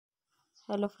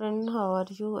Hello friend, how are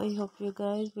you? I hope you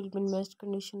guys will be in best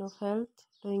condition of health,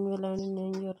 doing well and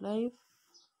enjoying your life.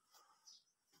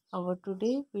 Our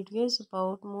today video is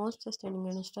about most stunning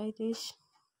and stylish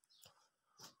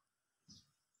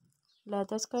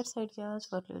leather skirts ideas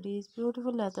for ladies.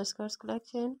 Beautiful leather skirts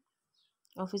collection,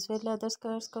 office wear leather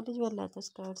skirts, college wear leather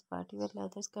skirts, party wear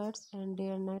leather skirts, and day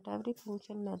and night every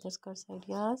function leather skirts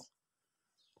ideas.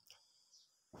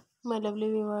 My lovely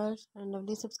viewers and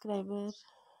lovely subscribers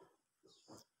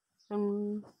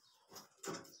and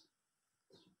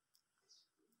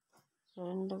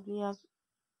lovely of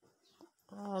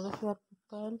your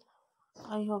people.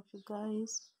 I hope you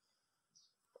guys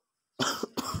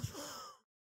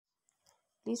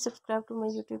please subscribe to my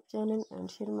YouTube channel and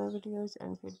share my videos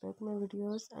and feedback my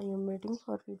videos. I am waiting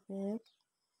for feedback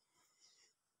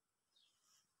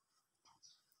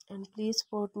and please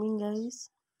support me guys.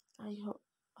 I hope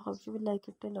you will like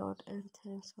it a lot and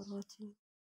thanks for watching.